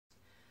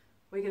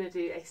We're going to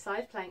do a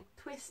side plank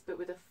twist, but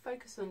with a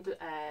focus on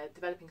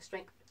developing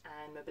strength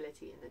and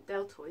mobility in the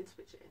deltoids,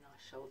 which are in our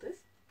shoulders.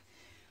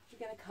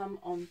 We're going to come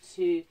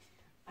onto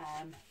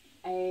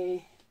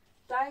a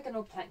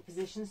diagonal plank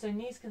position, so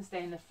knees can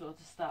stay in the floor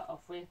to start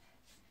off with,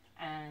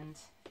 and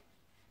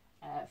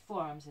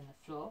forearms in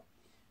the floor.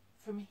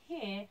 From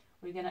here,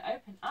 we're going to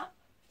open up,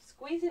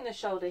 squeezing the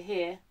shoulder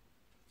here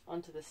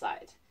onto the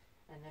side,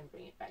 and then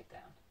bring it back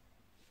down.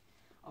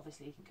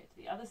 Obviously, you can go to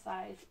the other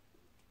side,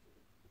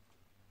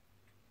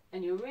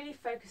 and you're really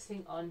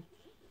focusing on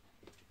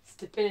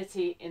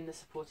stability in the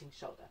supporting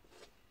shoulder.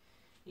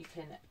 You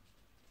can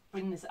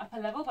bring this up a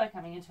level by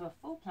coming into a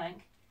full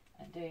plank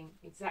and doing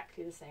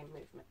exactly the same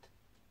movement.